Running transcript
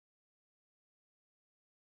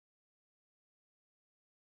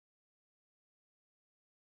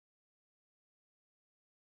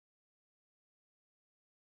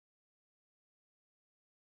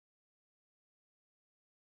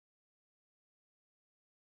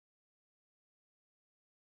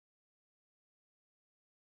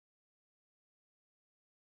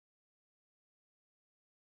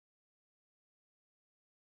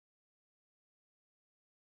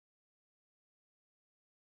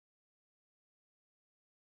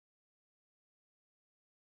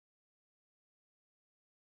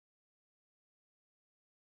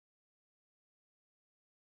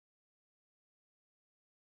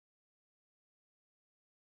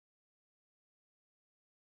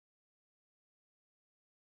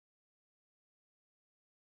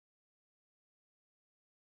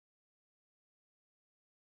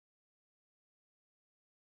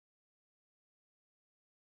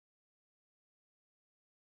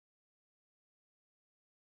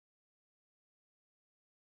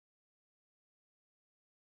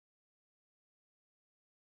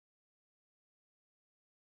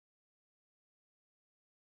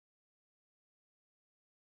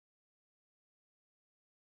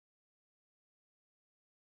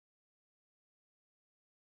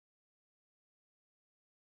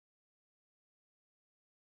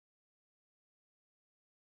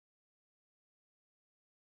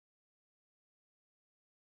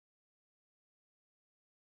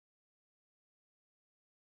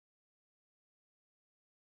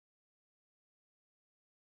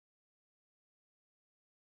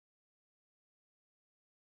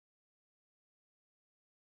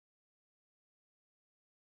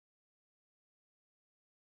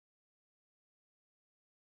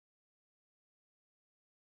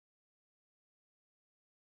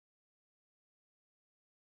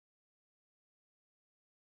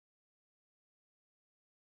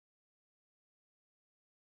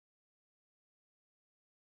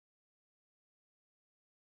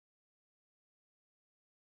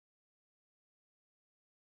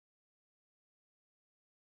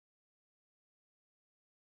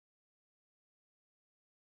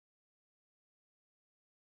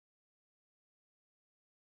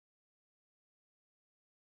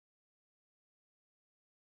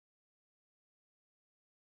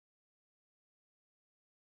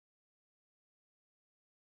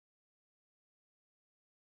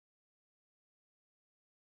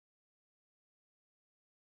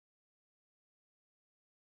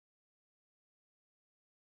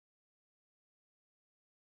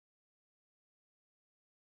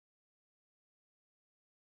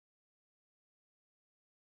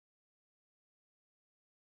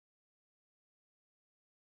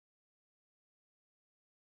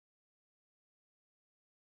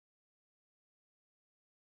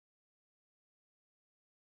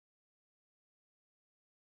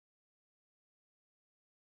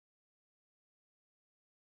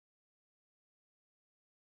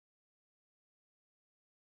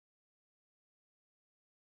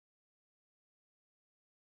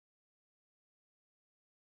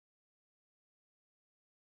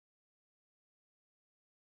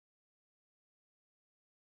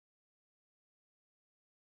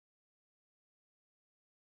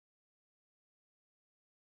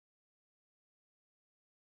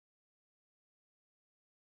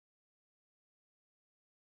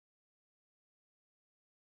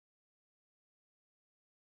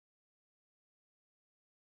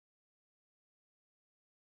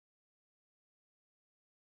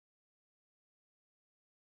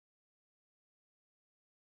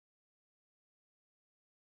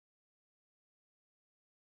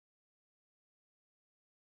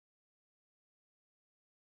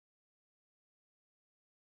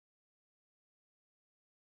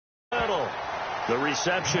middle. The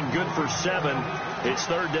reception good for 7. It's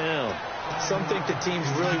third down. Some think the teams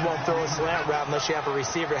really won't throw a slant route unless you have a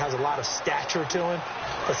receiver that has a lot of stature to him.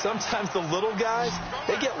 But sometimes the little guys,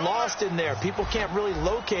 they get lost in there. People can't really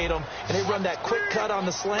locate them, and they run that quick cut on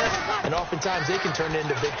the slant, and oftentimes they can turn it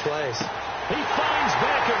into big plays. He finds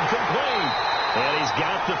Beckham complete. And he's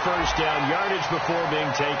got the first down yardage before being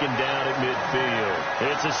taken down at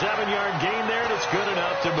midfield. It's a 7-yard gain there, and it's good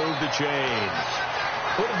enough to move the chains.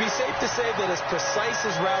 Would it be safe to say that as precise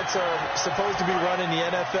as routes are supposed to be run in the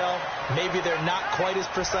NFL, maybe they're not quite as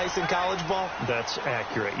precise in college ball? That's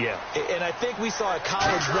accurate, yeah. And I think we saw a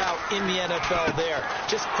college route in the NFL there.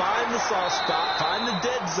 Just find the soft spot, find the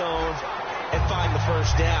dead zone, and find the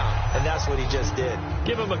first down. And that's what he just did.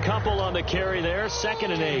 Give him a couple on the carry there,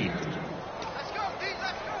 2nd and 8. Let's go, D.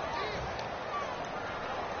 Let's go,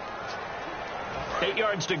 D. 8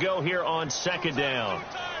 yards to go here on 2nd down.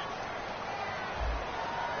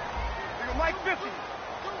 Mike 50.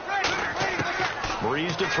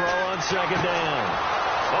 Breeze to throw on 2nd down.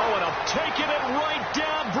 Oh, and taking it right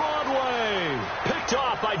down Broadway. Picked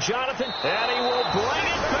off by Jonathan, and he will bring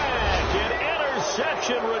it back. An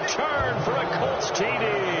interception return for a Colts TD.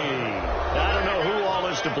 I don't know who all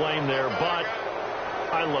is to blame there, but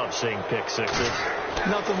I love seeing pick sixes.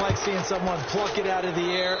 Nothing like seeing someone pluck it out of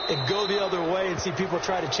the air and go the other way and see people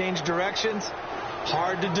try to change directions.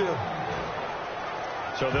 Hard to do.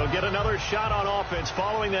 So they'll get another shot on offense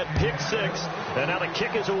following that pick six. And now the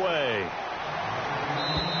kick is away.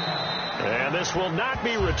 And this will not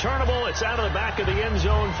be returnable. It's out of the back of the end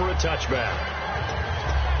zone for a touchback.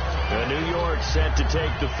 And New York set to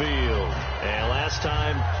take the field. And last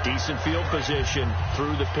time, decent field position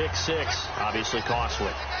through the pick six. Obviously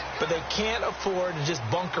costly. But they can't afford to just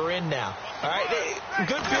bunker in now. All right,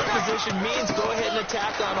 good field position means go ahead and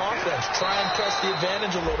attack on offense. Try and press the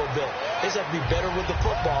advantage a little bit. They just have to be better with the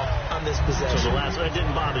football on this possession. So that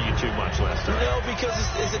didn't bother you too much last time? No, because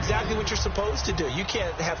it's exactly what you're supposed to do. You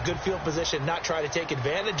can't have good field position, not try to take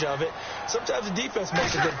advantage of it. Sometimes the defense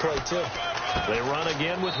makes a good play, too. They run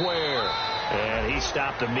again with Ware. And he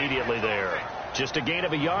stopped immediately there. Just a gain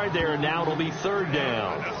of a yard there, and now it'll be third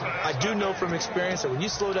down. I do know from experience that when you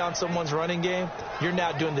slow down someone's running game, you're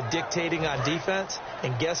now doing the dictating on defense.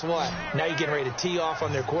 And guess what? Now you're getting ready to tee off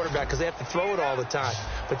on their quarterback because they have to throw it all the time.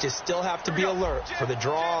 But you still have to be alert for the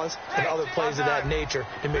draws and other plays of that nature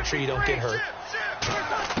to make sure you don't get hurt.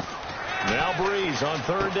 Now Breeze on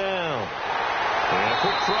third down. And a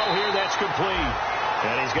quick throw here, that's complete.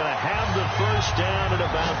 And he's going to have the first down at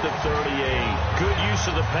about the 38. Good use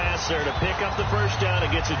of the pass there to pick up the first down. It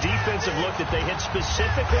gets a defensive look that they had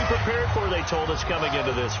specifically prepared for, they told us, coming into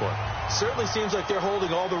this one. Certainly seems like they're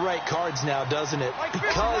holding all the right cards now, doesn't it?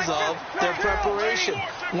 Because of their preparation.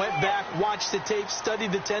 Went back, watched the tape, studied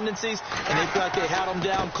the tendencies, and they felt like they had them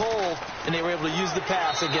down cold, and they were able to use the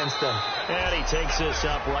pass against them. And he takes this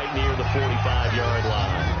up right near the 45-yard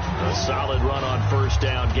line. A solid run on first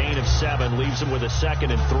down. Gain of 7 leaves him with a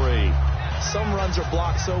 2nd and 3. Some runs are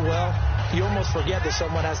blocked so well, you almost forget that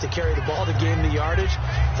someone has to carry the ball to gain the yardage.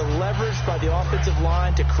 The leverage by the offensive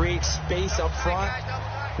line to create space up front,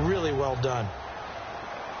 really well done.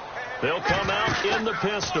 They'll come out in the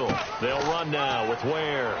pistol. They'll run now with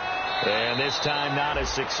Ware. And this time not as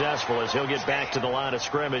successful as he'll get back to the line of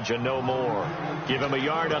scrimmage and no more. Give him a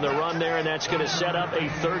yard on the run there, and that's going to set up a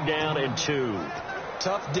third down and 2.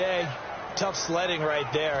 Tough day, tough sledding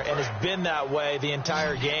right there, and it's been that way the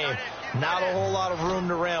entire game. Not a whole lot of room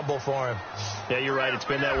to ramble for him. Yeah, you're right. It's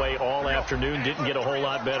been that way all afternoon. Didn't get a whole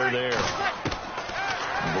lot better there.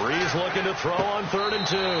 Breeze looking to throw on third and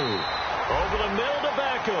 2. Over the middle to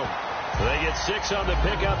Beckham. They get 6 on the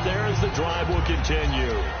pickup there as the drive will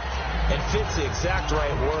continue. And fits the exact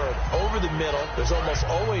right word. Over the middle, there's almost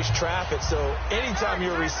always traffic, so anytime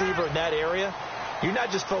you're a receiver in that area, you're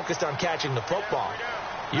not just focused on catching the football.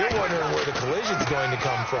 You're wondering where the collision's going to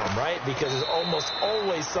come from, right? Because there's almost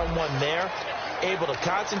always someone there able to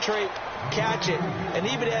concentrate, catch it, and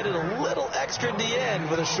even added a little extra at the end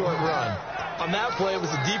with a short run. On that play, it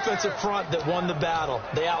was the defensive front that won the battle.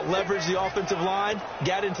 They out-leveraged the offensive line,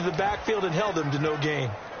 got into the backfield, and held them to no gain.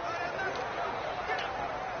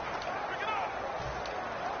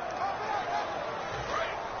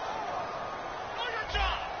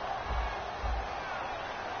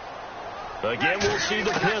 Again, we'll see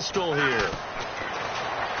the pistol here.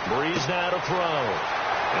 Breeze now to throw.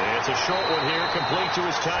 And it's a short one here, complete to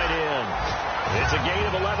his tight end. It's a gain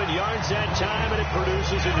of 11 yards that time, and it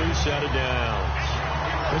produces a new set of downs.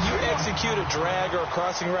 When you execute a drag or a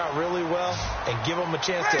crossing route really well and give them a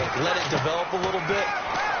chance to let it develop a little bit,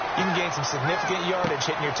 you can gain some significant yardage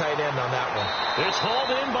hitting your tight end on that one. It's hauled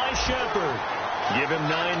in by Shepard. Give him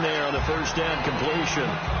 9 there on the first down completion.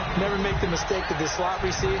 Never make the mistake that the slot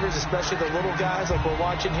receivers, especially the little guys like we're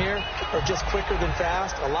watching here, are just quicker than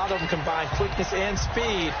fast. A lot of them combine quickness and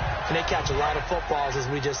speed, and they catch a lot of footballs, as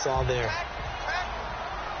we just saw there.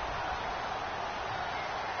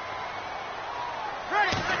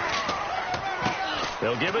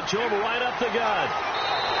 They'll give it to him right up the gut.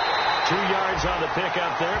 2 yards on the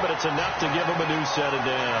pickup there, but it's enough to give him a new set of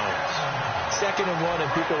downs. 2nd and 1,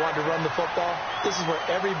 and people want to run the football. This is where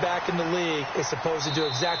every back in the league is supposed to do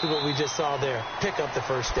exactly what we just saw there. Pick up the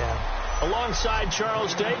first down. Alongside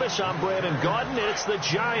Charles Davis, I'm Brandon Gaudin. It's the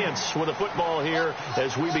Giants with the football here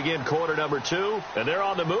as we begin quarter number 2. And they're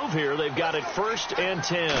on the move here. They've got it 1st and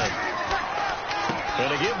 10.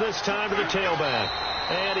 And to give this time to the tailback.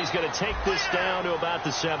 And he's going to take this down to about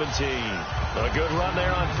the 17. A good run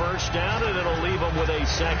there on 1st down, and it'll leave him with a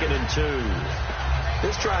 2nd and 2.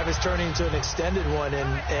 This drive is turning into an extended one,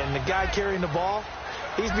 and the guy carrying the ball,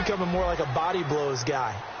 he's becoming more like a body blows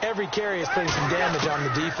guy. Every carry is putting some damage on the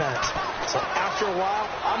defense. So after a while,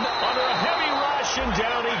 under a heavy rush, and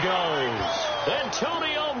down he goes.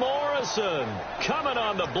 Antonio Morrison coming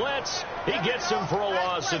on the blitz. He gets him for a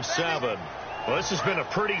loss of 7. Well, this has been a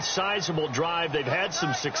pretty sizable drive. They've had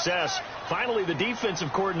some success. Finally, the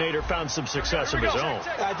defensive coordinator found some success of his own.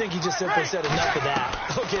 I think he just simply said enough of that.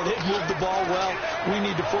 Okay, they've moved the ball well. We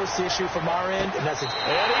need to force the issue from our end, and that's it.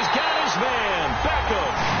 And he's got his man,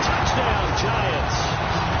 Beckham. Touchdown, Giants.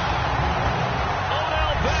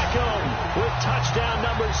 Odell Beckham with touchdown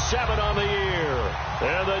number 7 on the year.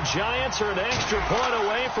 And the Giants are an extra point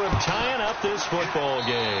away from tying up this football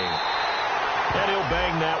game. And he'll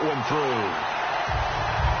bang that one through.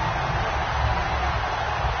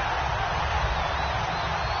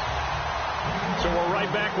 So we're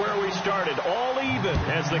right back where we started. All even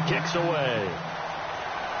as the kick's away.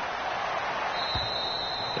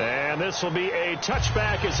 And this will be a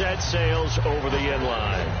touchback as that sails over the end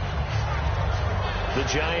line. The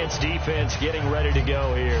Giants defense getting ready to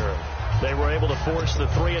go here. They were able to force the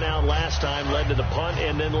 3-and-out last time, led to the punt,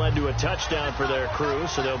 and then led to a touchdown for their crew.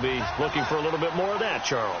 So they'll be looking for a little bit more of that,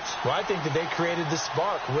 Charles. Well, I think that they created the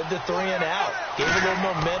spark with the 3-and-out. Gave a little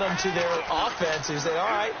momentum to their offense. Who said,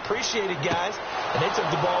 all right, appreciate it, guys. And they took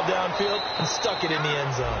the ball downfield and stuck it in the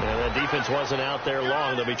end zone. Yeah, that defense wasn't out there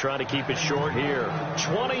long. They'll be trying to keep it short here.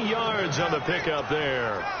 20 yards on the pickup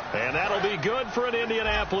there. And that'll be good for an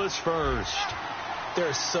Indianapolis first. There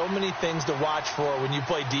are so many things to watch for when you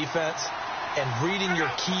play defense, and reading your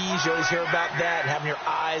keys, you always hear about that, and having your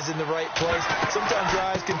eyes in the right place. Sometimes your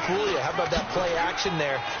eyes can fool you. How about that play action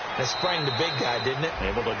there? That sprang the big guy, didn't it?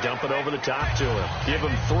 Able to dump it over the top to him. Give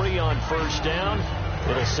him 3 on 1st down.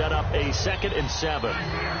 It'll set up a 2nd and 7.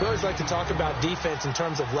 We always like to talk about defense in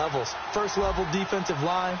terms of levels. 1st level defensive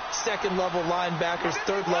line, 2nd level linebackers,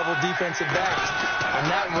 3rd level defensive backs. On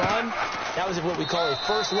that run, that was what we call a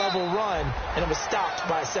 1st level run, and it was stopped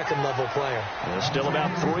by a 2nd level player. Still about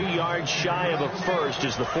 3 yards shy of a first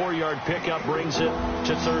as the 4-yard pickup brings it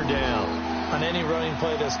to 3rd down. On any running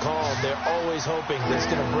play that's called, they're always hoping that it's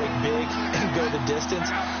going to break big and go the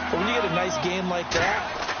distance. But when you get a nice game like that,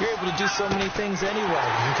 you're able to do so many things anyway.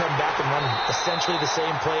 You can come back and run essentially the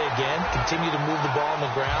same play again, continue to move the ball on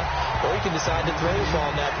the ground, or you can decide to throw the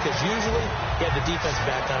ball now because usually you have the defense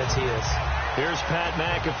back on its heels. Here's Pat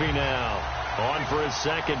McAfee now. On for his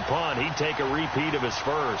 2nd punt. He'd take a repeat of his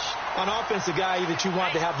 1st. On offense, the guy that you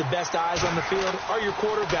want to have the best eyes on the field are your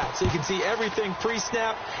quarterbacks. So you can see everything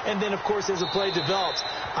pre-snap, and then, of course, as the play develops.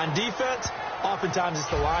 On defense, oftentimes it's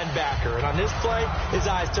the linebacker. And on this play, his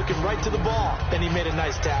eyes took him right to the ball, and he made a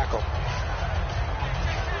nice tackle.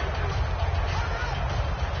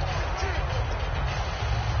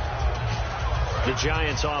 The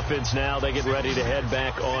Giants offense now, they get ready to head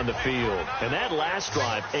back on the field. And that last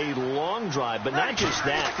drive, a long drive, but not just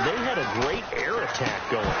that. They had a great air attack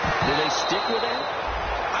going. Do they stick with that?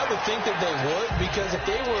 I would think that they would, because if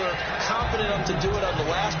they were confident enough to do it on the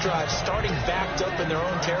last drive, starting backed up in their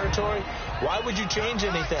own territory, why would you change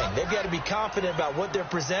anything? They've got to be confident about what they're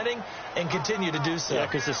presenting and continue to do so. Yeah,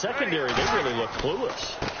 because the secondary, they really look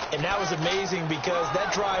clueless. And that was amazing because that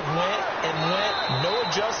drive went and went, no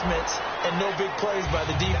adjustments, and no big plays by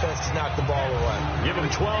the defense to knock the ball away. Give him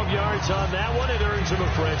 12 yards on that one. It earns him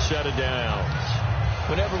a fresh set of downs.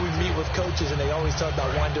 Whenever we meet with coaches and they always talk about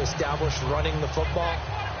wanting to establish running the football,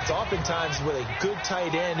 it's oftentimes with a good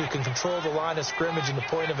tight end who can control the line of scrimmage and the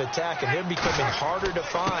point of attack, and they're becoming harder to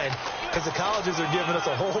find because the colleges are giving us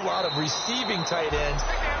a whole lot of receiving tight ends,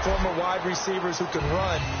 former wide receivers who can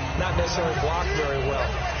run, not necessarily block very well.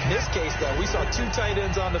 In this case, though, we saw 2 tight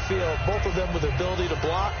ends on the field, both of them with the ability to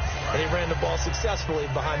block, and they ran the ball successfully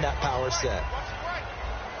behind that power set.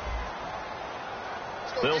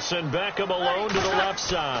 They'll send Beckham alone to the left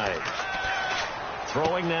side.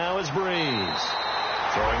 Throwing now is Breeze.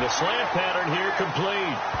 Throwing the slant pattern here,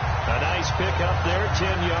 complete. A nice pick up there,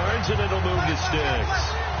 10 yards, and it'll move to sticks.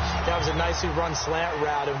 That was a nicely run slant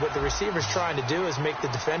route, and what the receiver's trying to do is make the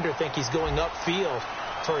defender think he's going upfield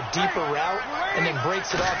for a deeper route, and then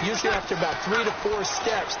breaks it off, usually after about 3 to 4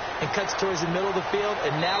 steps, and cuts towards the middle of the field.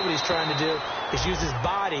 And now what he's trying to do is use his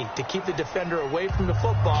body to keep the defender away from the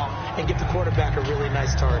football and give the quarterback a really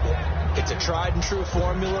nice target. It's a tried and true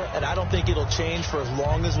formula, and I don't think it'll change for as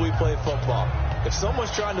long as we play football. If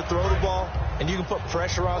someone's trying to throw the ball and you can put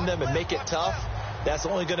pressure on them and make it tough, that's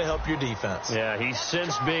only going to help your defense. Yeah, he's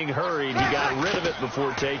since being hurried. He got rid of it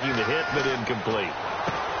before taking the hit, but incomplete.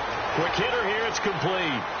 Quick hitter here, it's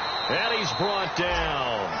complete. And he's brought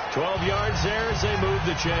down. 12 yards there as they move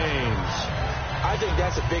the chains. I think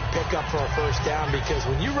that's a big pickup for a first down, because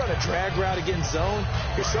when you run a drag route against zone,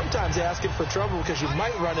 you're sometimes asking for trouble because you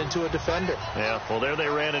might run into a defender. Yeah, well, there they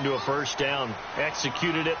ran into a first down.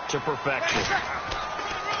 Executed it to perfection.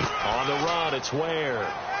 On the run, it's Ware.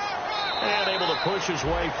 And able to push his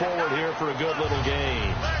way forward here for a good little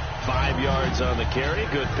gain. 5 yards on the carry.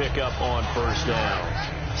 Good pickup on first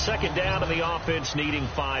down. Second down, and the offense needing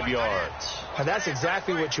 5 yards. And that's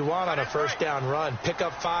exactly what you want on a first down run. Pick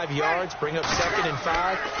up 5 yards, bring up 2nd and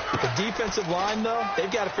 5. The defensive line, though,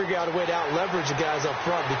 they've got to figure out a way to out-leverage the guys up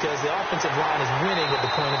front, because the offensive line is winning at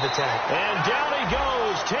the point of attack. And down he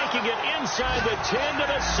goes, taking it inside the 10 to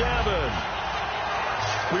the 7.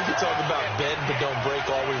 We can talk about bend but don't break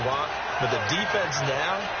all we want, but the defense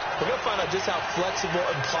now, we're going to find out just how flexible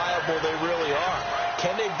and pliable they really are.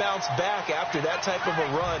 Can they bounce back after that type of a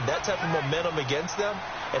run, that type of momentum against them,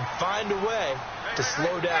 and find a way to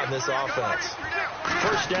slow down this offense?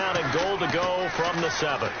 First down and goal to go from the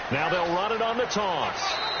 7. Now they'll run it on the toss.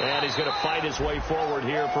 And he's going to fight his way forward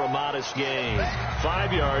here for a modest gain.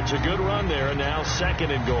 5 yards, a good run there, and now 2nd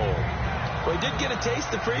and goal. Well, he did get a taste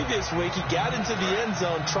the previous week. He got into the end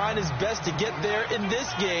zone, trying his best to get there in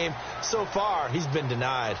this game. So far, he's been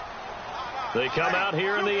denied. They come out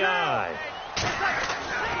here in the eye.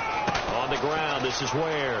 On the ground, this is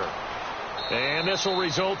Ware. And this will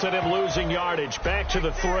result in him losing yardage. Back to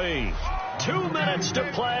the 3. 2 minutes to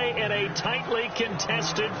play in a tightly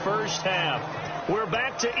contested first half. We're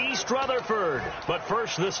back to East Rutherford. But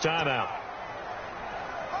first, this timeout.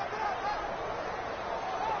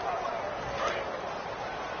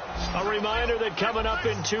 A reminder that coming up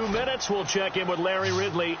in 2 minutes, we'll check in with Larry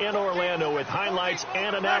Ridley in Orlando with highlights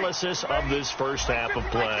and analysis of this first half of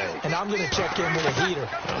play. And I'm going to check in with a heater.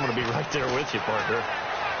 I'm going to be right there with you, partner.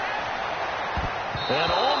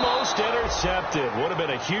 And almost intercepted. Would have been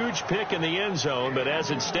a huge pick in the end zone, but as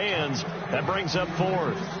it stands, that brings up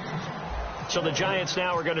 4th. So the Giants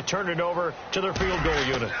now are going to turn it over to their field goal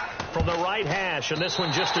unit. From the right hash, and this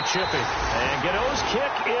one just a chippy. And Gano's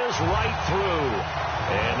kick is right through.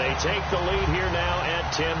 And they take the lead here now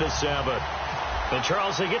at 10 to 7. And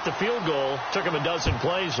Charles, they get the field goal. Took them a dozen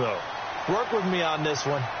plays, though. Work with me on this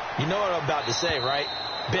one. You know what I'm about to say, right?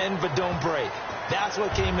 Bend but don't break. That's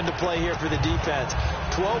what came into play here for the defense.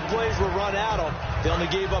 12 plays were run at them. They only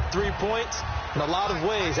gave up 3 points. In a lot of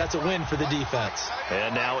ways, that's a win for the defense.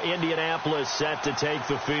 And now Indianapolis set to take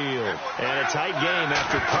the field. And a tight game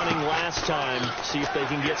after punting last time. See if they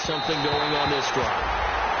can get something going on this drive.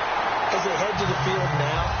 As they head to the field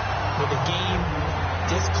now, with the game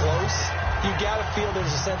this close, you got to feel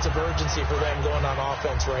there's a sense of urgency for them going on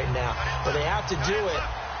offense right now. But they have to do it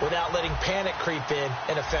without letting panic creep in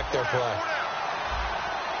and affect their play.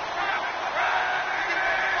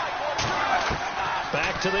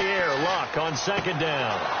 Back to the air. Luck on 2nd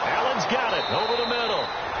down. Allen's got it over the middle.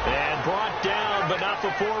 And brought down, but not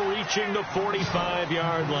before reaching the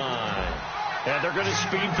 45-yard line. And they're going to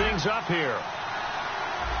speed things up here.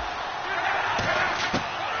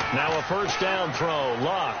 Now a first down throw.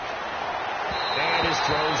 Luck. And his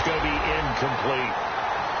throw's going to be incomplete.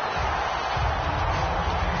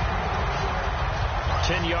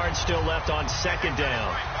 10 yards still left on 2nd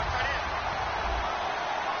down.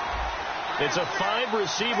 It's a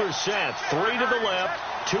 5-receiver set. 3 to the left,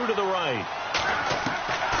 2 to the right.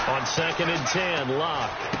 On 2nd and 10,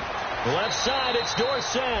 Luck. Left side, it's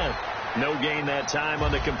Dorsett. No gain that time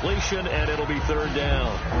on the completion, and it'll be 3rd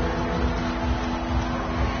down.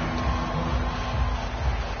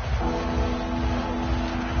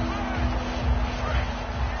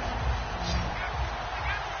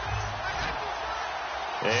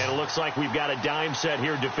 And it looks like we've got a dime set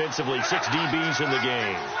here defensively. 6 DBs in the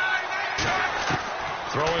game.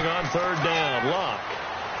 Throwing on 3rd down. Luck.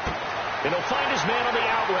 It'll find his man on the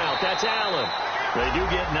out route. That's Allen. They do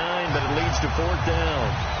get 9, but it leads to 4th down.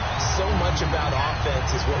 So much about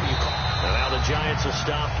offense is what you call. And now the Giants will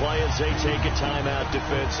stop play as they take a timeout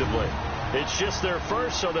defensively. It's just their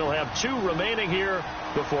first, so they'll have 2 remaining here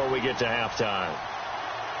before we get to halftime.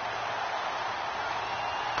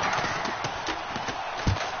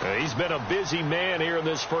 He's been a busy man here in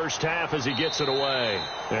this first half as he gets it away.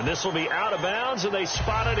 And this will be out of bounds, and they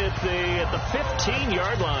spot it at the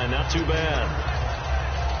 15-yard line. Not too bad.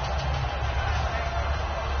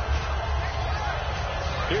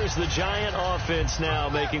 Here's the Giant offense now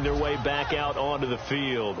making their way back out onto the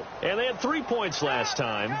field. And they had 3 points last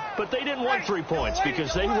time, but they didn't want 3 points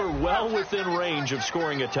because they were well within range of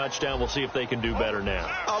scoring a touchdown. We'll see if they can do better now.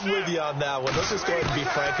 I'm with you on that one. Let's just go ahead and be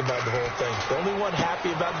frank about the whole thing. The only one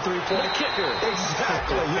happy about the 3-point kicker.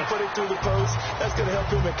 Exactly. You put it through the post. That's going to help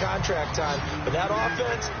him at contract time. But that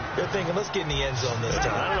offense, they're thinking, let's get in the end zone this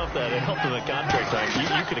time. I don't know if that helped him at contract time. You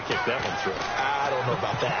could have kicked that one through. I don't know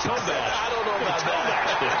about that. Toe bash. I don't know about that.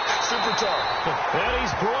 Super tough. And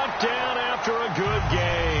he's brought down after a good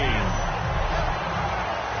game.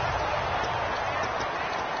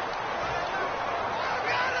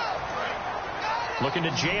 Looking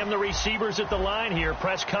to jam the receivers at the line here.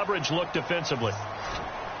 Press coverage look defensively.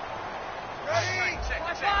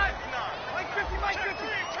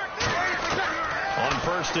 On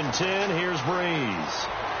 1st and 10, here's Breeze.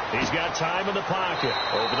 He's got time in the pocket.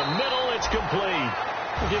 Over the middle, it's complete.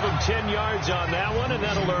 Give him 10 yards on that one, and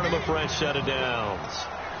that'll earn him a fresh set of downs.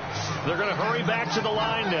 They're going to hurry back to the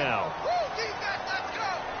line now.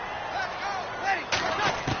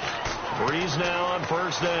 Breeze now on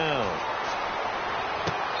 1st down.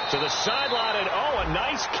 To the sideline, and oh, a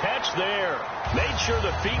nice catch there. Made sure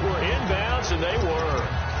the feet were inbounds, and they were.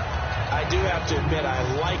 I do have to admit, I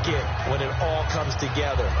like it when it all comes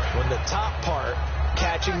together. When the top part,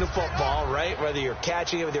 catching the football, right, whether you're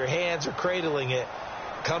catching it with your hands or cradling it,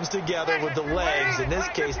 comes together with the legs, in this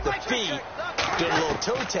case the feet, do a little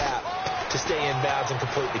toe tap to stay in bounds and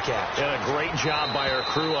complete the catch. And a great job by our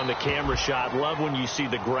crew on the camera shot. Love when you see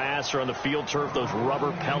the grass or on the field turf, those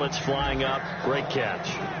rubber pellets flying up. Great catch.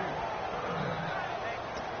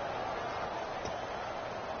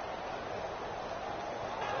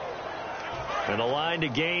 And the line to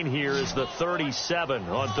gain here is the 37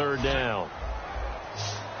 on 3rd down.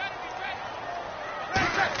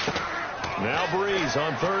 Now Breeze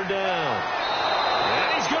on 3rd down.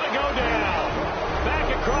 And he's going to go down. Back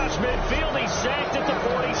across midfield. He's sacked at the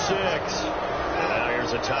 46. And now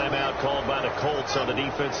here's a timeout called by the Colts on the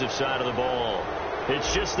defensive side of the ball.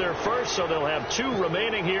 It's just their first, so they'll have 2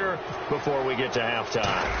 remaining here before we get to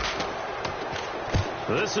halftime.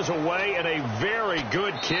 This is away and a very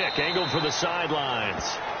good kick angled for the sidelines.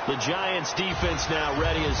 The Giants defense now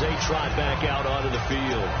ready as they trot back out onto the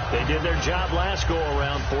field. They did their job last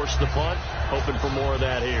go-around, forced the punt, hoping for more of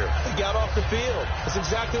that here. They got off the field. That's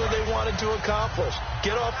exactly what they wanted to accomplish.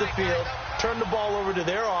 Get off the field, turn the ball over to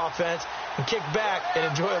their offense, and kick back and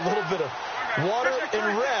enjoy a little bit of water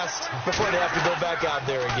and rest before they have to go back out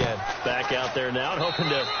there again. Back out there now and hoping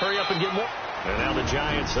to hurry up and get more. And now the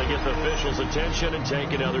Giants, they get the officials' attention and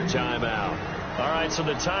take another timeout. All right, so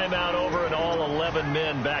the timeout over and all 11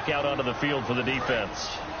 men back out onto the field for the defense.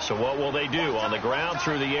 So what will they do? On the ground,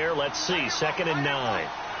 through the air? Let's see. 2nd and 9.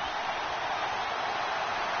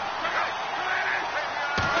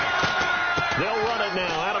 They'll run it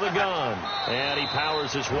now out of the gun. And he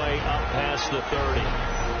powers his way up past the 30.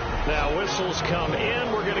 Now whistles come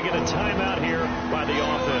in. We're going to get a timeout here by the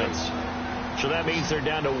offense. So that means they're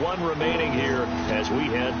down to 1 remaining here as we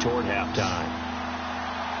head toward halftime.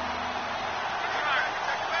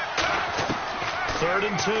 3rd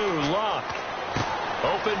and 2, Luck.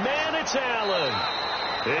 Open man, it's Allen.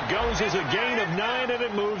 It goes as a gain of 9, and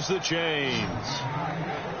it moves the chains.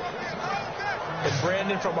 And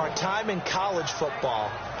Brandon, from our time in college football,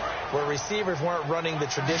 where receivers weren't running the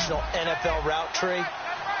traditional NFL route tree,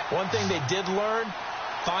 one thing they did learn,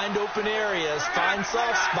 find open areas, find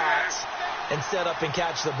soft spots, and set up and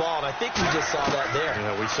catch the ball. And I think we just saw that there.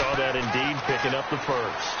 Yeah, we saw that indeed, picking up the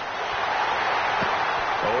first.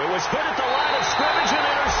 Oh, it was hit at the line of scrimmage and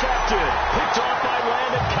intercepted. Picked off by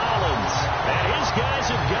Landon Collins. And his guys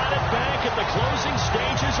have got it back at the closing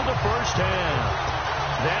stages of the first half.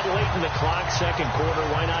 That late in the clock, 2nd quarter,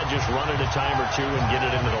 why not just run it a time or 2 and get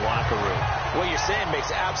it into the locker room? What you're saying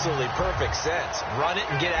makes absolutely perfect sense. Run it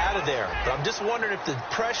and get out of there. But I'm just wondering if the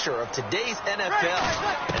pressure of today's NFL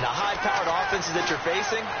and the high-powered offenses that you're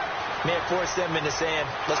facing may have forced them into saying,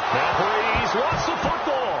 let's... Now Breeze lost the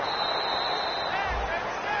football.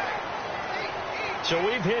 So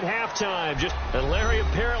we've hit halftime. And Larry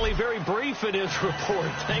apparently very brief in his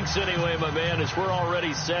report. Thanks anyway, my man, as we're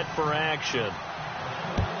already set for action.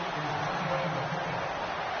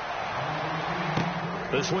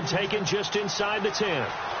 This one taken just inside the 10.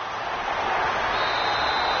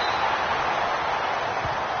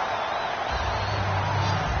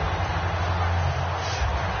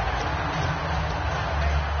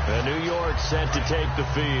 And New York set to take the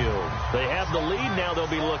field. They have the lead. Now they'll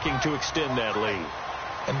be looking to extend that lead.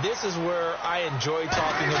 And this is where I enjoy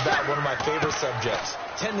talking about one of my favorite subjects,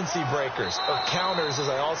 tendency breakers, or counters as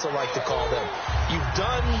I also like to call them. You've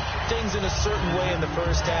done things in a certain way in the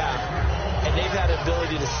first half, and they've had the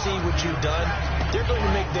ability to see what you've done. They're going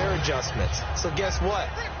to make their adjustments. So guess what?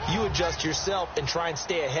 You adjust yourself and try and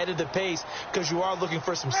stay ahead of the pace because you are looking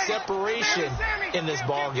for some separation in this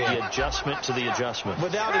ballgame. The adjustment to the adjustment.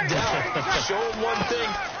 Without a doubt. Show him one thing,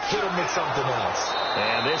 hit him with something else.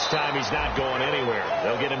 And this time he's not going anywhere.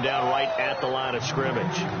 They'll get him down right at the line of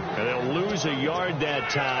scrimmage. And they'll lose a yard that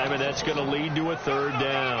time, and that's going to lead to a third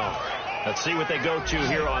down. Let's see what they go to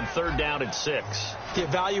here on 3rd down and 6. The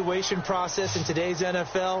evaluation process in today's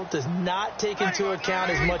NFL does not take into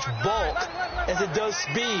account as much bulk as it does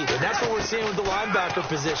speed. And that's what we're seeing with the linebacker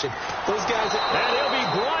position. Those guys... And he'll be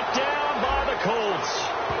brought down by the Colts.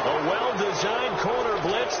 A well-designed corner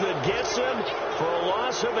blitz that gets him for a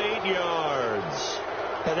loss of 8 yards.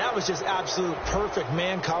 Now, that was just absolute perfect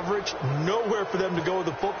man coverage. Nowhere for them to go with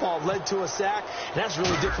the football. Led to a sack. And that's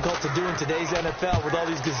really difficult to do in today's NFL with all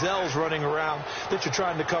these gazelles running around that you're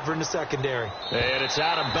trying to cover in the secondary. And it's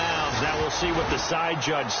out of bounds. Now we'll see what the side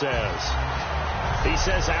judge says. He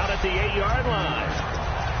says out at the 8-yard line.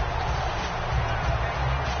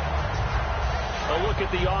 A look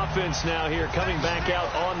at the offense now here, coming back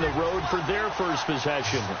out on the road for their first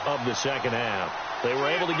possession of the second half. They were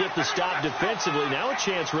able to get the stop defensively. Now a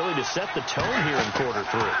chance really to set the tone here in quarter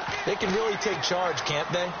 3. They can really take charge,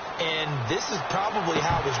 can't they? And this is probably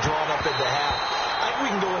how it was drawn up at the half. I think we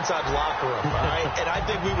can go inside the locker room, all right? And I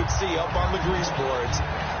think we would see up on the grease boards,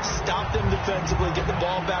 stop them defensively, get the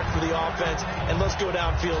ball back for the offense, and let's go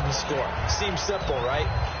downfield and score. Seems simple, right?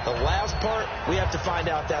 The last part, we have to find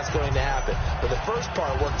out that's going to happen. But the first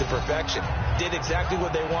part worked to perfection. Did exactly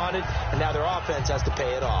what they wanted, and now their offense has to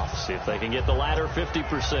pay it off. See if they can get the latter 50%.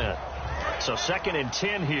 So 2nd and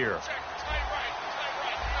 10 here.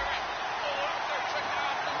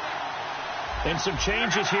 And some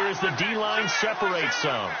changes here as the D-line separates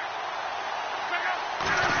some.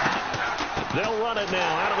 They'll run it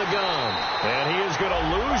now out of the gun. And he is going to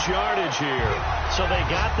lose yardage here. So they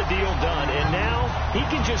got the deal done. And now he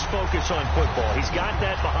can just focus on football. He's got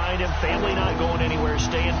that behind him. Family not going anywhere.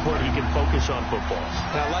 Staying put. He can focus on football.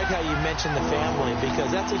 And I like how you mentioned the family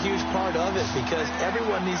because that's a huge part of it because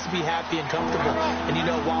everyone needs to be happy and comfortable. And, you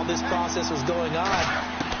know, while this process was going on,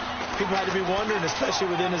 people had to be wondering, especially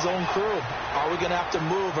within his own crew, are we going to have to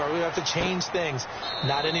move? Are we going to have to change things?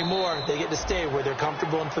 Not anymore. They get to stay where they're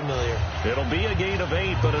comfortable and familiar. It'll be a gain of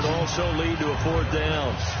 8, but it'll also lead to a 4th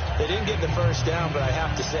down. They didn't get the first down, but I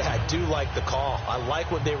have to say I do like the call. I like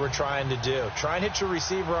what they were trying to do. Try and hit your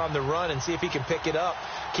receiver on the run and see if he can pick it up,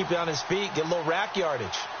 keep it on his feet, get a little rack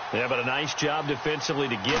yardage. Yeah, but a nice job defensively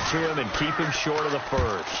to get to him and keep him short of the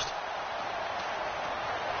first.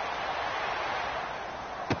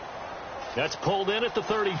 That's pulled in at the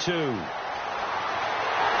 32.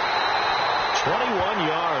 21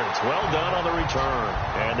 yards. Well done on the return.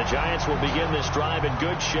 And the Giants will begin this drive in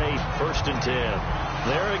good shape. 1st and 10.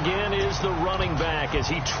 There again is the running back as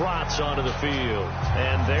he trots onto the field.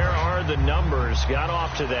 And there are the numbers. Got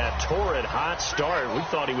off to that torrid hot start. We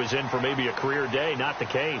thought he was in for maybe a career day. Not the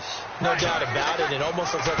case. No doubt about it. It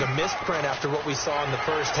almost looks like a misprint after what we saw in the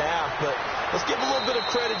first half. But let's give a little bit of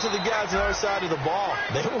credit to the guys on the other side of the ball.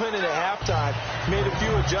 They went in at halftime, made a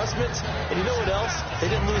few adjustments, and you know what else? They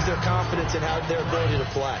didn't lose their confidence in their ability to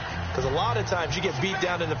play. Because a lot of times you get beat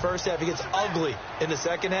down in the first half, it gets ugly in the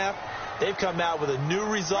second half. They've come out with a new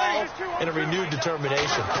resolve and a renewed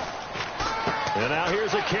determination. And now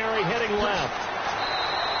here's a carry heading left.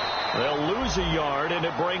 They'll lose a yard, and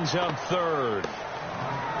it brings up 3rd.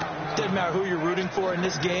 Doesn't matter who you're rooting for in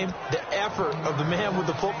this game. The effort of the man with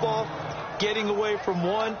the football, getting away from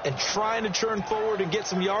one and trying to turn forward and get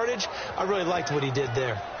some yardage, I really liked what he did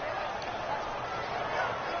there.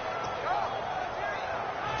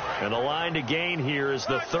 And the line to gain here is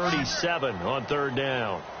the 37 on 3rd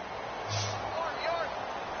down.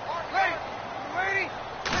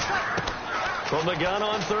 From the gun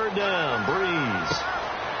on 3rd down, Breeze.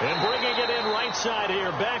 And bringing it in right side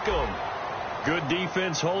here, Beckham. Good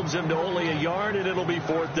defense holds him to only a yard, and it'll be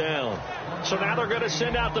 4th down. So now they're going to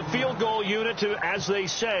send out the field goal unit to, as they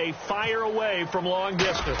say, fire away from long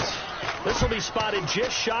distance. This will be spotted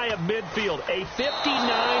just shy of midfield, a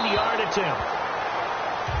 59-yard attempt.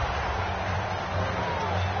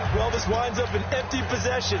 Well, this winds up an empty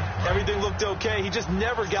possession. Everything looked okay. He just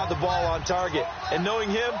never got the ball on target. And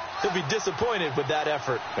knowing him, he'll be disappointed with that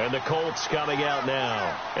effort. And the Colts coming out now.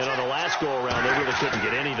 And on the last go-around, they really couldn't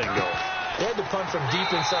get anything going. They had to punt from deep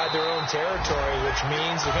inside their own territory, which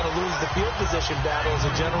means they're going to lose the field position battle as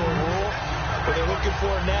a general rule. What they're looking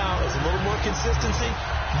for now is a little more consistency,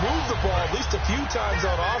 move the ball at least a few times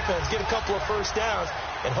on offense, get a couple of first downs,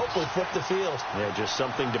 and hopefully flip the field. Yeah, just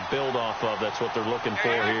something to build off of. That's what they're looking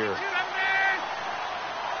for here.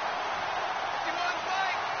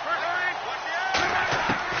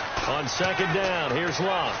 On second down, here's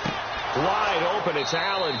Love. Wide open, it's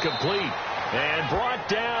Allen, complete. And brought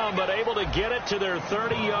down, but able to get it to their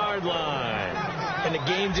 30-yard line. And the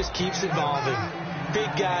game just keeps evolving.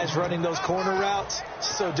 Big guys running those corner routes,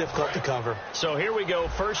 so difficult to cover. So here we go,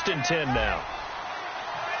 1st and 10 now.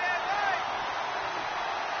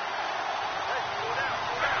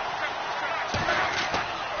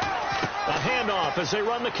 A handoff as they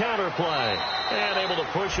run the counter play. And able to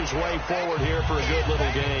push his way forward here for a good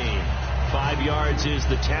little gain. 5 yards is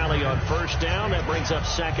the tally on 1st down. That brings up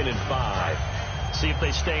 2nd and 5. See if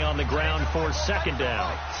they stay on the ground for 2nd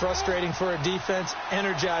down. Frustrating for a defense,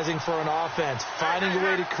 energizing for an offense. Finding a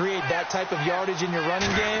way to create that type of yardage in your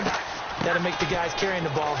running game, that'll make the guys carrying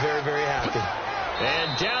the ball very, very happy.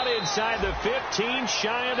 And down inside the 15,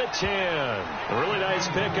 shy of the 10. A really nice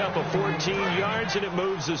pickup of 14 yards, and it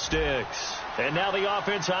moves the sticks. And now the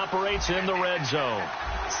offense operates in the red zone.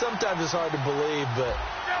 Sometimes it's hard to believe, but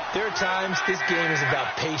there are times this game is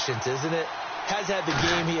about patience, isn't it? Has had the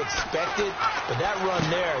game he expected, but that run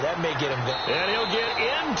there, that may get him going. And he'll get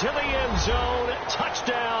into the end zone.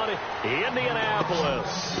 Touchdown,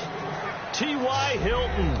 Indianapolis. T.Y.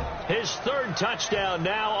 Hilton, his 3rd touchdown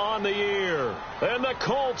now on the year. And the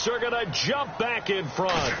Colts are going to jump back in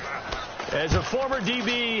front. As a former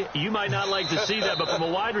DB, you might not like to see that, but from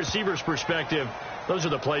a wide receiver's perspective, those are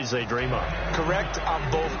the plays they dream of. Correct on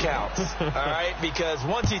both counts, all right? Because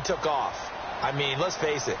once he took off, I mean, let's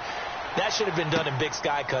face it, that should have been done in Big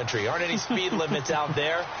Sky country. Aren't any speed limits out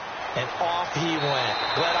there? And off he went.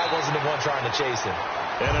 Glad I wasn't the one trying to chase him.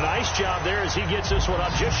 And a nice job there as he gets this one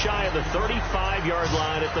up just shy of the 35-yard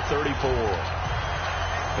line at the 34.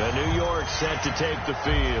 And New York set to take the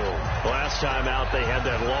field. Last time out, they had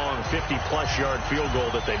that long 50-plus yard field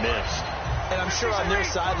goal that they missed. And I'm sure on their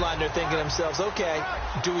sideline they're thinking to themselves, okay,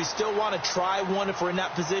 do we still want to try one if we're in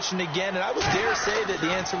that position again? And I would dare say that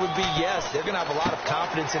the answer would be yes. They're going to have a lot of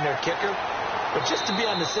confidence in their kicker. But just to be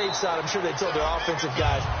on the safe side, I'm sure they told their offensive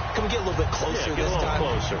guys, come get a little bit closer this time.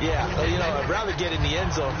 Closer. Yeah, you know, I'd rather get in the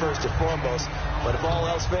end zone first and foremost. But if all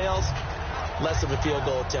else fails, less of a field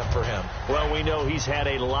goal attempt for him. Well, we know he's had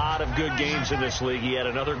a lot of good games in this league. He had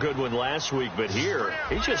another good one last week, but here,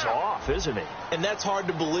 he's just off, isn't he? And that's hard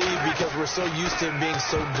to believe because we're so used to him being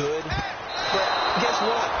so good. But guess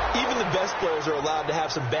what? Even the best players are allowed to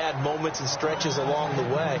have some bad moments and stretches along the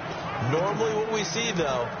way. Normally what we see,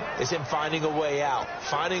 though, is him finding a way out,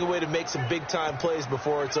 finding a way to make some big-time plays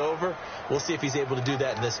before it's over. We'll see if he's able to do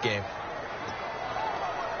that in this game.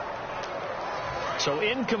 So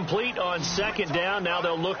incomplete on 2nd down. Now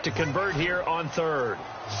they'll look to convert here on 3rd.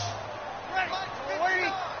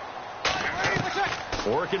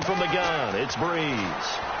 Working from the gun. It's Breeze.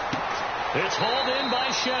 It's hauled in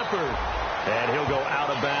by Shepard. And he'll go out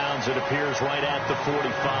of bounds. It appears right at the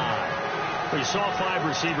 45. You saw 5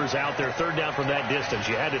 receivers out there. 3rd down from that distance.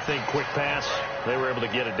 You had to think quick pass. They were able to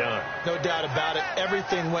get it done. No doubt about it.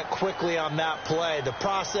 Everything went quickly on that play. The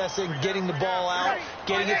processing, getting the ball out,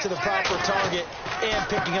 getting it to the proper target, and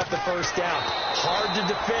picking up the 1st down. Hard to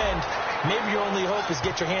defend. Maybe your only hope is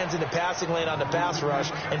get your hands in the passing lane on the pass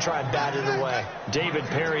rush and try and bat it away. David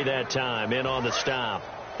Perry that time in on the stop.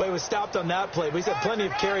 Well, he was stopped on that play, but he's had plenty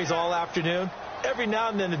of carries all afternoon. Every now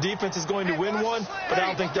and then the defense is going to win one, but I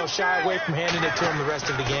don't think they'll shy away from handing it to him the rest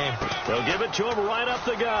of the game. They'll give it to him right up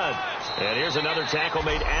the gut. And here's another tackle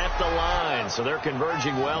made at the line, so they're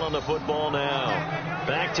converging well on the football now.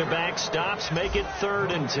 Back-to-back stops make it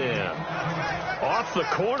 3rd and 10. Off the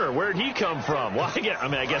corner, where'd he come from? Well,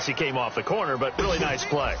 I guess he came off the corner, but really nice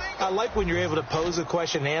play. I like when you're able to pose a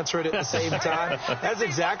question and answer it at the same time. That's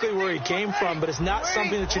exactly where he came from, but it's not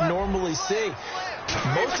something that you normally see.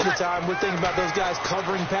 Most of the time, we're thinking about those guys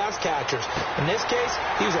covering pass catchers. In this case,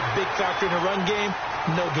 he was a big factor in the run game.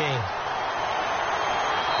 No gain.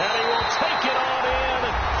 And he will take it on in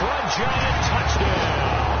for a giant touchdown.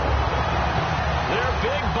 Their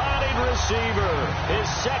big-bodied receiver, his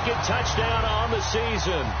 2nd touchdown on the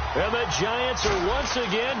season. And the Giants are once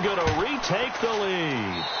again going to retake the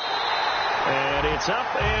lead. And it's up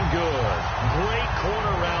and good. Great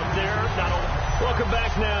corner out there. Not only Welcome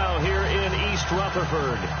back now here in East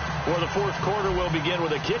Rutherford, where the fourth quarter will begin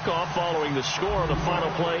with a kickoff following the score on the final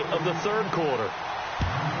play of the third quarter.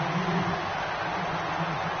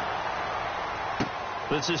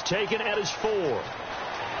 This is taken at his 4.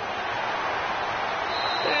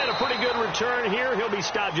 And a pretty good return here. He'll be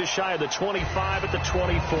stopped just shy of the 25 at the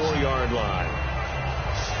 24-yard line.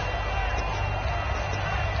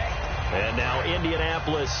 And now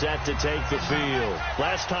Indianapolis set to take the field.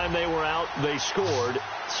 Last time they were out, they scored.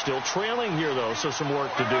 Still trailing here, though, so some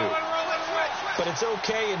work to do. But it's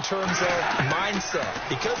okay in terms of mindset.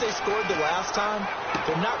 Because they scored the last time,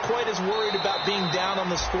 they're not quite as worried about being down on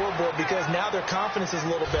the scoreboard because now their confidence is a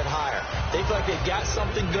little bit higher. They feel like they've got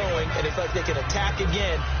something going, and they feel like they can attack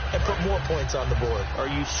again and put more points on the board. Are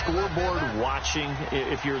you scoreboard watching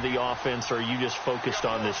if you're the offense, or are you just focused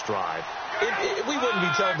on this drive? We wouldn't be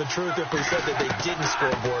telling the truth if we said that they didn't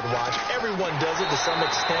scoreboard watch. Everyone does it to some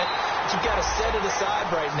extent. But you've got to set it aside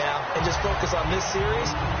right now and just focus on this series.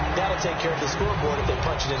 That'll take care of the scoreboard if they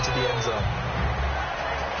punch it into the end zone.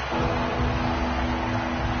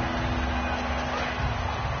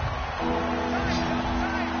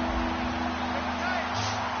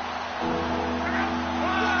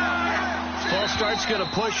 Start's going to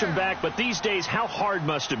push him back, but these days, how hard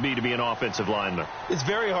must it be to be an offensive lineman? It's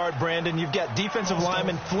very hard, Brandon. You've got defensive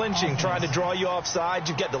linemen flinching, trying to draw you offside.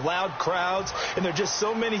 You've got the loud crowds, and there are just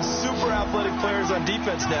so many super athletic players on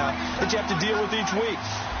defense now that you have to deal with each week.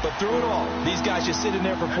 But through it all, these guys just sit in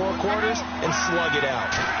there for 4 quarters and slug it out.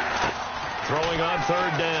 Throwing on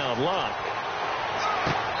third down, Luck.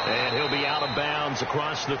 And he'll be out of bounds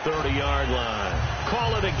across the 30-yard line.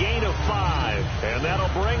 Call it a gain of 5, and that'll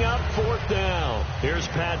bring up 4th down. Here's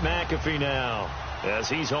Pat McAfee now as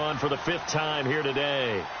he's on for the 5th time here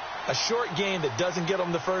today. A short gain that doesn't get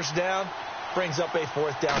them the first down brings up a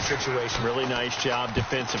 4th down situation. Really nice job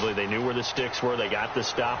defensively. They knew where the sticks were. They got the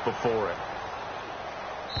stop before it.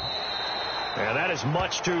 And that is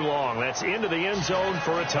much too long. That's into the end zone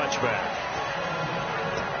for a touchback.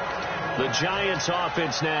 The Giants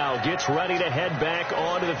offense now gets ready to head back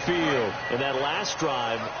onto the field. And that last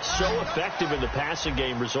drive, so effective in the passing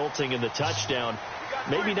game, resulting in the touchdown.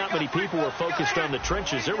 Maybe not many people were focused on the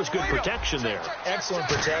trenches. There was good protection there. Excellent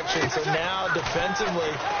protection. So now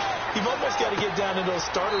defensively, you've almost got to get down into those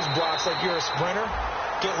starters blocks like you're a sprinter.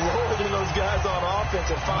 Get lower than those guys on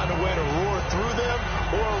offense and find a way to roar through them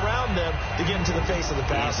or around them to get into the face of the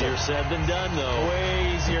passer. Easier said than done, though.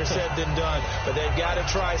 Way easier said than done. But they've got to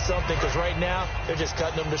try something because right now they're just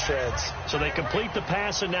cutting them to shreds. So they complete the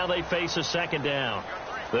pass, and now they face a 2nd down.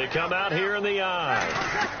 They come out here in the eye.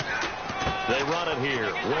 They run it here.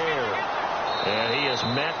 Ware. And he is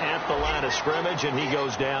met at the line of scrimmage, and he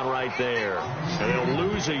goes down right there. And they'll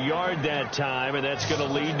lose a yard that time, and that's going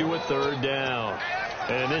to lead to a 3rd down.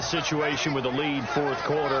 And in this situation with the lead 4th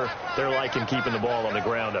quarter, they're liking keeping the ball on the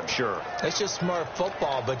ground, I'm sure. It's just smart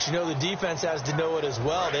football, but you know the defense has to know it as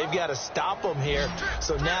well. They've got to stop them here.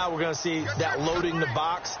 So now we're going to see that loading the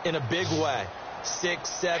box in a big way. 6,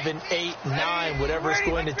 7, 8, 9, whatever it's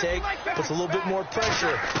going to take, puts a little bit more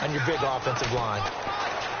pressure on your big offensive line.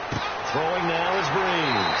 Throwing now is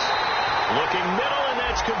Breeze. Looking middle, and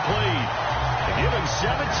that's complete. Give him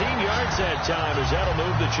 17 yards that time as that'll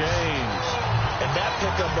move the chains. And that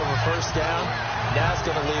pickup of a 1st down, that's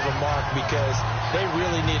going to leave a mark because they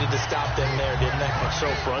really needed to stop them there, didn't they? It's so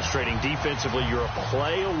frustrating. Defensively, you're a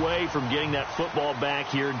play away from getting that football back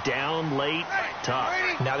here down late. Tough.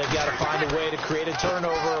 Now they've got to find a way to create a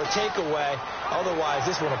turnover or takeaway. Otherwise,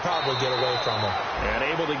 this one will probably get away from them. And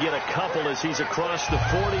able to get a couple as he's across the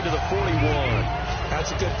 40 to the 41. That's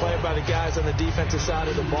a good play by the guys on the defensive side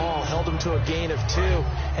of the ball. Held them to a gain of 2.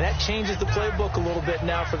 And that changes the playbook a little bit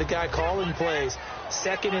now for the guy calling plays.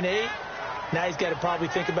 2nd and 8. Now he's got to probably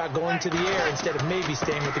think about going to the air instead of maybe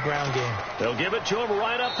staying with the ground game. They'll give it to him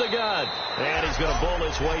right up the gut. And he's going to bull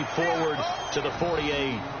his way forward to the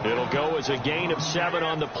 48. It'll go as a gain of 7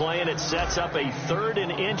 on the play, and it sets up a 3rd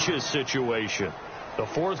and inches situation. The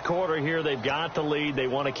 4th quarter here, they've got the lead. They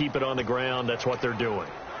want to keep it on the ground. That's what they're doing.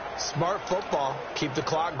 Smart football. Keep the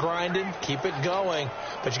clock grinding. Keep it going.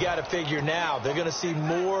 But you got to figure now they're going to see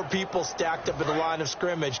more people stacked up at the line of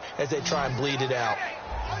scrimmage as they try and bleed it out.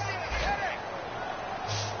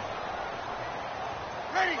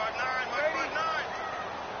 Ready. 9.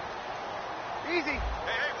 Easy. Hey,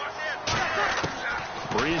 watch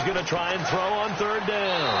it. Bree's going to try and throw on 3rd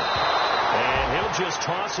down. And he'll just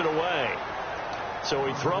toss it away. So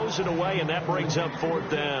he throws it away, and that brings up 4th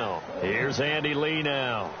down. Here's Andy Lee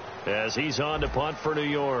now as he's on to punt for New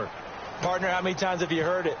York. Partner, how many times have you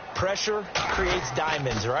heard it? Pressure creates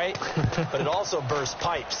diamonds, right? But it also bursts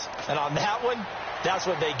pipes. And on that one, That's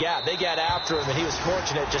what they got. They got after him, and he was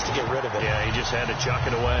fortunate just to get rid of it. Yeah, he just had to chuck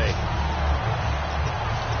it away.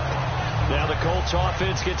 Now the Colts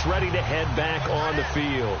offense gets ready to head back on the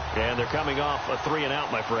field. And they're coming off a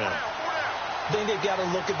 3-and-out, my friend. I think they've got to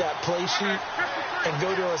look at that play sheet and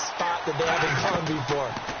go to a spot that they haven't gone before.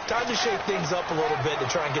 Time to shake things up a little bit to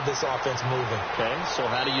try and get this offense moving. Okay, so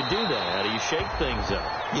how do you do that? How do you shake things up?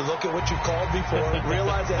 You look at what you called before,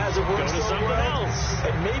 realize it hasn't worked Go to so something well, else.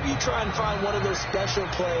 and maybe try and find one of those special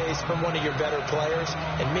plays from one of your better players,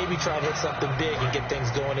 and maybe try and hit something big and get things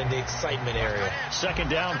going in the excitement area. Second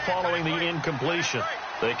down following the incompletion.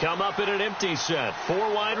 They come up in an empty set. 4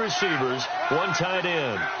 wide receivers, 1 tight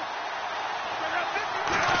end.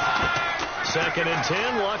 Second and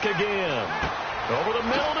 10, Luck again. Over the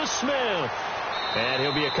middle to Smith. And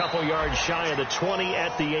he'll be a couple yards shy of the 20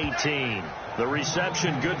 at the 18. The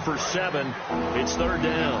reception good for 7. It's third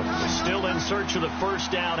down. Still in search of the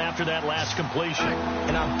first down after that last completion.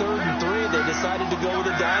 And on 3rd and 3, they decided to go with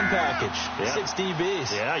a dime package. Yeah. 6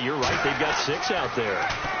 DBs. Yeah, you're right. They've got 6 out there.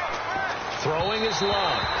 Throwing is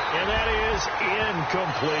Luck. And that is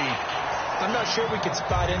incomplete. I'm not sure we could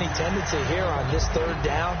spot any tendency here on this 3rd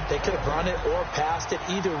down. They could have run it or passed it.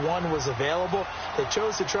 Either one was available. They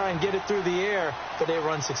chose to try and get it through the air, but they were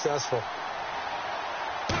unsuccessful.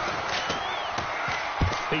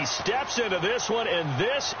 He steps into this one, and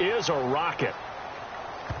this is a rocket.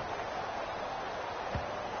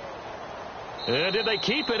 And did they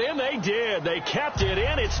keep it in? They did. They kept it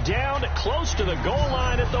in. It's down close to the goal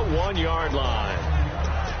line at the 1-yard line.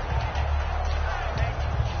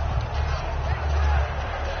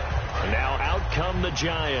 Now out come the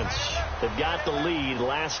Giants. They've got the lead.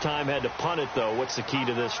 Last time had to punt it, though. What's the key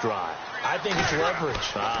to this drive? I think it's leverage.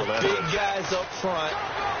 The big guys up front.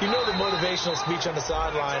 You know the motivational speech on the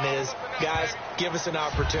sideline is, guys, give us an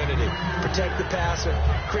opportunity. Protect the passer.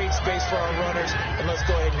 Create space for our runners. And let's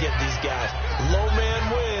go ahead and get these guys. Low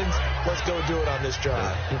man wins. Let's go do it on this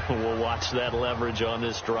drive. We'll watch that leverage on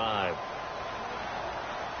this drive.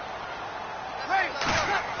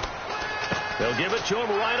 They'll give it to him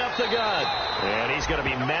right up the gut. And he's going to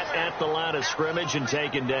be met at the line of scrimmage and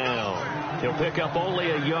taken down. He'll pick up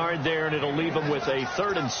only a yard there, and it'll leave him with a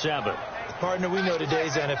 3rd and 7. Partner, we know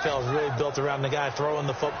today's NFL is really built around the guy throwing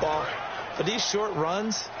the football. But these short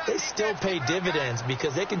runs, they still pay dividends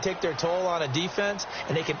because they can take their toll on a defense,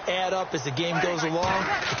 and they can add up as the game goes along.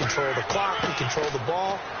 You control the clock, you control the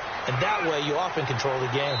ball, and that way you often control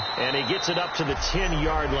the game. And he gets it up to the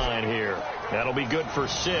 10-yard line here. That'll be good for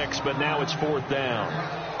 6, but now it's 4th down.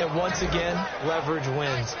 And once again, leverage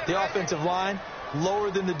wins. The offensive line,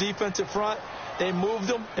 lower than the defensive front. They moved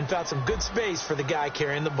them and found some good space for the guy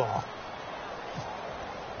carrying the ball.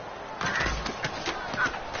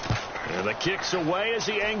 And the kick's away as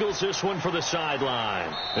he angles this one for the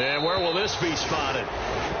sideline. And where will this be spotted?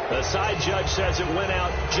 The side judge says it went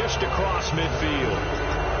out just across midfield.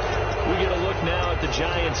 We get a look now at the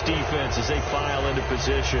Giants' defense as they file into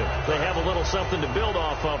position. They have a little something to build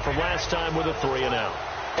off of from last time with a 3-and-out.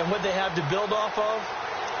 And what they have to build off of?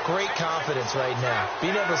 Great confidence right now.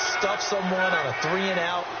 Being able to stuff someone on a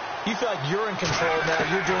 3-and-out. You feel like you're in control now.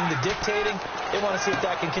 You're doing the dictating. They want to see if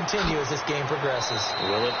that can continue as this game progresses.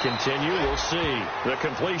 Will it continue? We'll see. The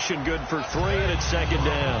completion good for 3, and it's 2nd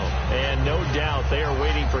down. And no doubt they are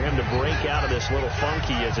waiting for him to break out of this little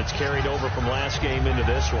funky as it's carried over from last game into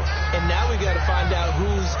this one. And now we've got to find out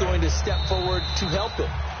who's going to step forward to help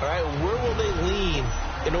him. All right, where will they lean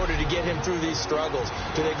in order to get him through these struggles?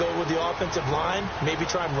 Do they go with the offensive line, maybe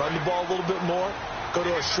try and run the ball a little bit more? Go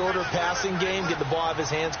to a shorter passing game, get the ball out of his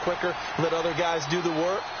hands quicker, let other guys do the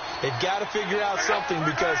work? They've got to figure out something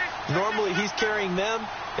because normally he's carrying them.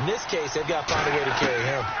 In this case, they've got to find a way to carry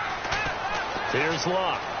him. Here's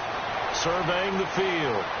Luck, surveying the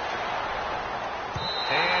field.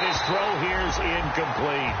 And his throw here's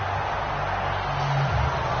incomplete.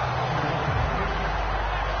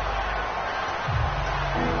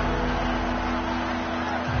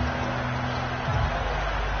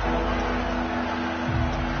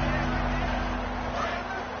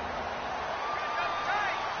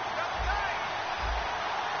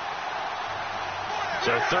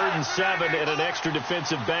 So 3rd and 7 and an extra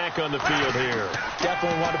defensive back on the field here.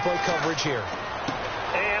 Definitely want to play coverage here.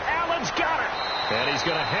 And Allen's got it. And he's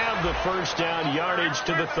going to have the first down, yardage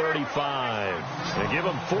to the 35. They give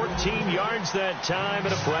him 14 yards that time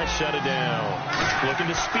and a fresh set of down. Looking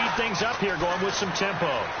to speed things up here, going with some tempo.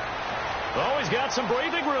 Oh, he's got some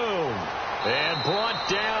breathing room. And brought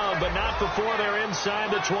down, but not before they're inside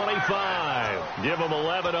the 25. Give him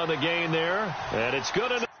 11 on the gain there. And it's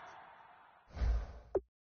good enough.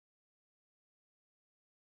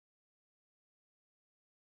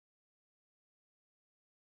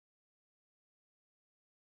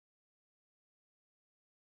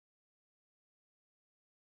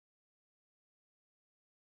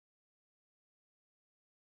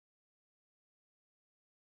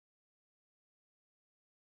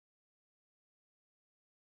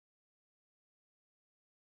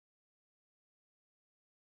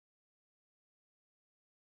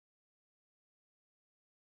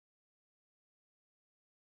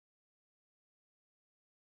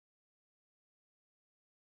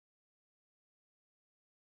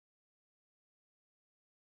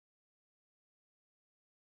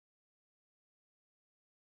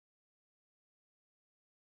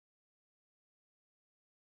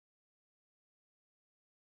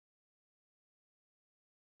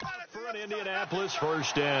 For an Indianapolis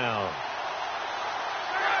first down.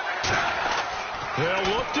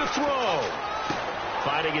 They'll look to throw.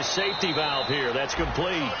 Finding his safety valve here. That's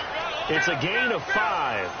complete. It's a gain of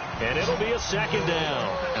 5, and it'll be a second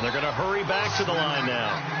down. And they're going to hurry back to the line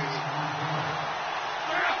now.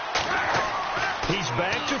 He's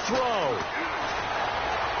back to throw.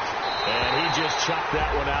 And he just chucked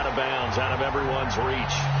that one out of bounds, out of everyone's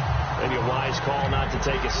reach. Maybe a wise call not to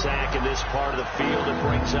take a sack in this part of the field. It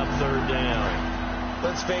brings up third down.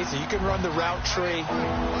 Let's face it, you can run the route tree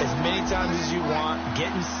as many times as you want, get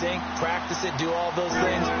in sync, practice it, do all those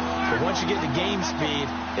things. But once you get to game speed,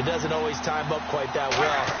 it doesn't always time up quite that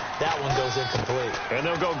well. That one goes incomplete. And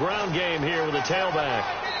they'll go ground game here with a tailback.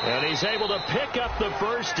 And he's able to pick up the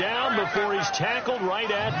first down before he's tackled right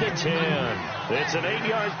at the 10. It's an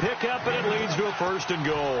 8-yard pickup, and it leads to a first and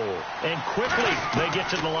goal. And quickly, they get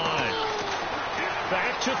to the line.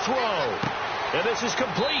 Back to throw. And this is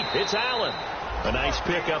complete. It's Allen. A nice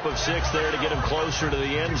pickup of 6 there to get him closer to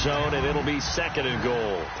the end zone, and it'll be second and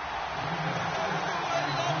goal.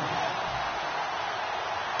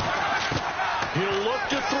 He'll look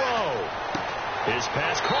to throw. His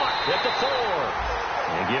pass caught at the 4.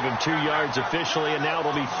 And give him 2 yards officially, and now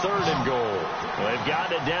it'll be third and goal. Well, they've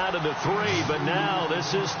gotten it down to the 3, but now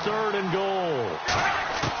this is third and goal.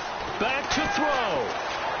 Back to throw.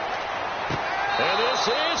 And this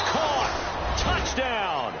is caught.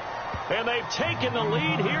 Touchdown. And they've taken the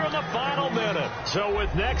lead here in the final minute. So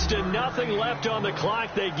with next to nothing left on the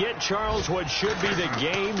clock, they get Charles what should be the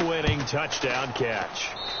game-winning touchdown catch.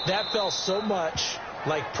 That felt so much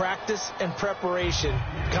like practice and preparation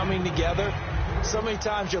coming together. So many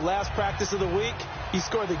times your last practice of the week, you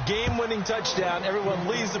score the game-winning touchdown. Everyone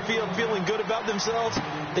leaves the field feeling good about themselves.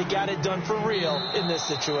 They got it done for real in this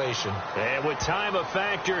situation. And with time a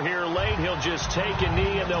factor here late, he'll just take a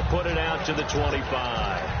knee and they'll put it out to the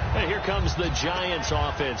 25. And here comes the Giants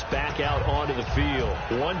offense back out onto the field.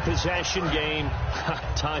 One possession game.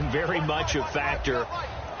 Time very much a factor.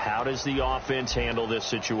 How does the offense handle this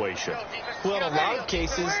situation? Well, in a lot of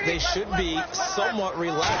cases, they should be somewhat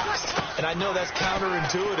relaxed. And I know that's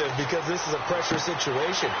counterintuitive because this is a pressure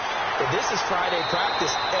situation. But this is Friday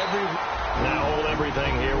practice. Now hold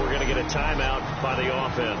everything here. We're going to get a timeout by the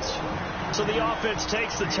offense. So the offense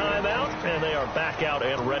takes the timeout, and they are back out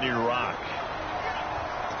and ready to rock.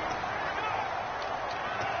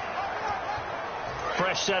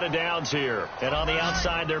 Fresh set of downs here. And on the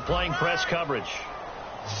outside, they're playing press coverage.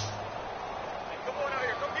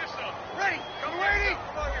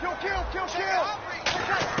 Kill.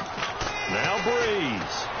 Now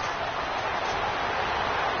Breeze.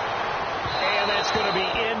 And that's going to be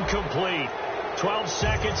incomplete. 12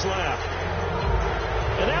 seconds left.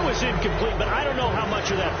 And that was incomplete, but I don't know how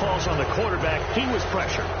much of that falls on the quarterback. He was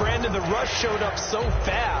pressured. Brandon, the rush showed up so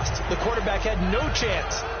fast, the quarterback had no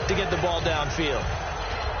chance to get the ball downfield.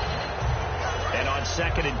 And on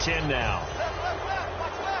 2nd and 10 now.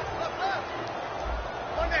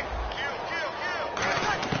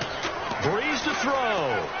 Breeze to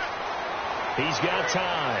throw. He's got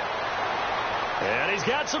time. And he's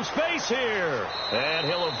got some space here. And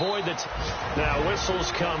he'll avoid the... Now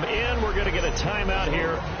whistles come in. We're going to get a timeout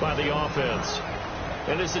here by the offense.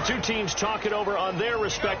 And as the two teams talk it over on their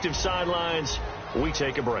respective sidelines, we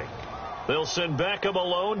take a break. They'll send Beckham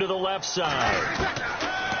alone to the left side.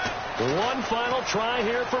 One final try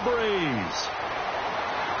here for Breeze.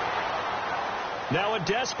 Now a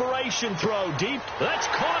desperation throw deep. That's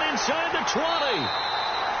caught inside the 20.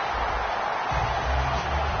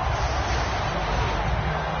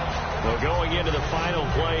 Well, going into the final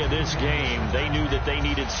play of this game, they knew that they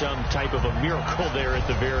needed some type of a miracle there at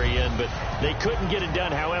the very end, but they couldn't get it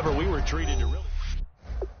done. However, we were treated to really...